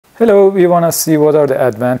Hello, we want to see what are the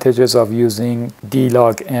advantages of using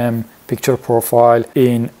D-Log-M picture profile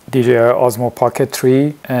in DJI Osmo Pocket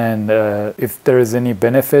 3 and if there is any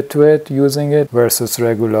benefit to it using it versus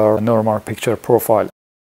regular normal picture profile.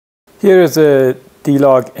 Here is a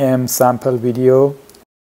D-Log-M sample video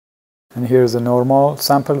and here's a normal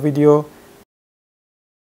sample video,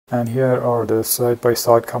 and here are the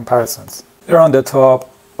side-by-side comparisons. Here on the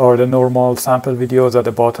top are the normal sample videos, at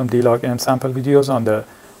the bottom D-Log-M sample videos. On the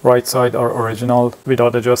right side are original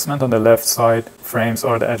without adjustment, on the left side frames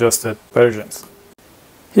are the adjusted versions.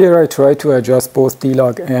 Here I try to adjust both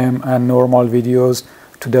D-Log-M and normal videos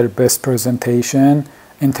to their best presentation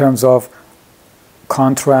in terms of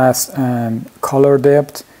contrast and color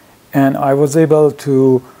depth, and I was able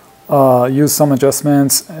to use some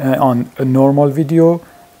adjustments on a normal video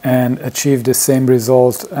and achieve the same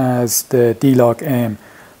results as the D-Log-M.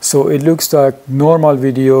 So it looks like normal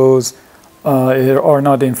videos are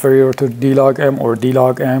not inferior to D-Log-M, or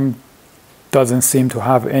D-Log-M doesn't seem to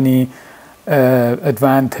have any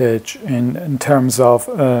advantage in terms of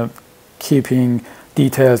keeping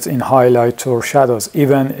details in highlights or shadows.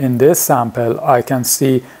 Even in this sample, I can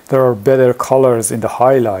see there are better colors in the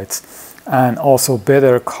highlights, and also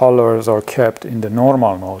better colors are kept in the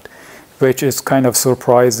normal mode, which is kind of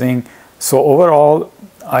surprising. So overall,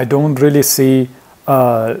 I don't really see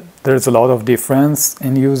there's a lot of difference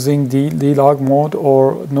in using D-Log mode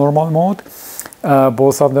or normal mode.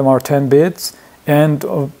 Both of them are 10 bits, and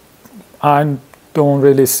I don't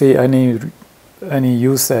really see any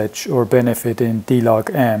usage or benefit in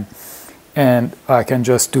D-Log-M, and I can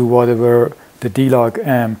just do whatever the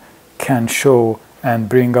D-Log-M can show and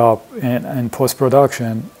bring up in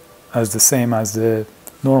post-production as the same as the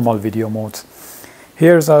normal video modes.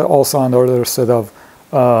 Here's also another set of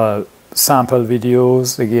sample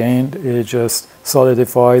videos. Again, it just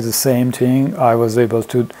solidifies the same thing. I was able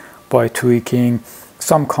to, by tweaking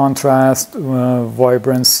some contrast,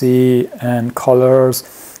 vibrancy and colors,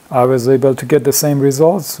 I was able to get the same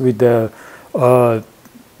results with the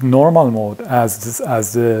normal mode as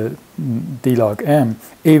the D-Log-M.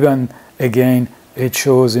 Even again, it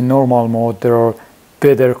shows in normal mode there are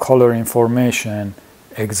better color information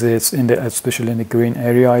exists in the, especially in the green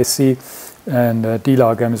area I see, and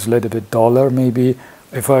D-Log-M is a little bit duller. Maybe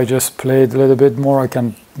if I just played a little bit more, I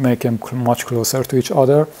can make them much closer to each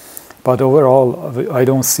other. But overall, I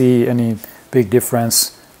don't see any big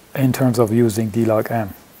difference in terms of using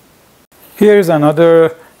D-Log-M. Here's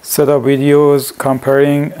another set of videos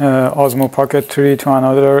comparing Osmo Pocket 3 to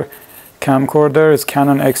another camcorder. It's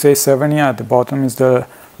Canon XA70. At the bottom is the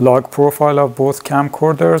log profile of both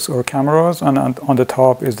camcorders or cameras, and on the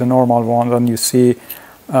top is the normal one. And you see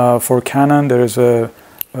for Canon there is a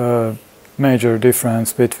major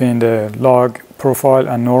difference between the log profile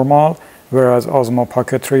and normal, whereas Osmo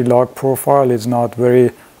Pocket 3 log profile is not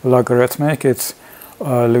very logarithmic. It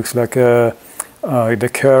looks like the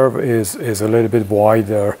curve is a little bit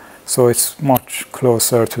wider, so it's much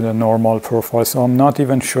closer to the normal profile. So I'm not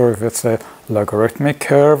even sure if it's a logarithmic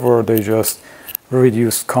curve or they just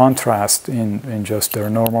reduced contrast in just their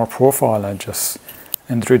normal profile and just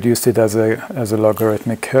introduced it as a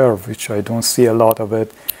logarithmic curve, which I don't see a lot of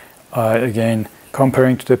it. Again,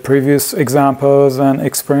 comparing to the previous examples and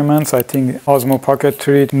experiments, I think Osmo Pocket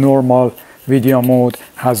 3 normal video mode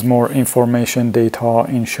has more information data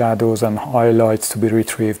in shadows and highlights to be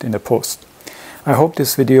retrieved in the post. I hope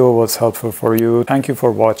this video was helpful for you. Thank you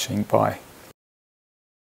for watching. Bye.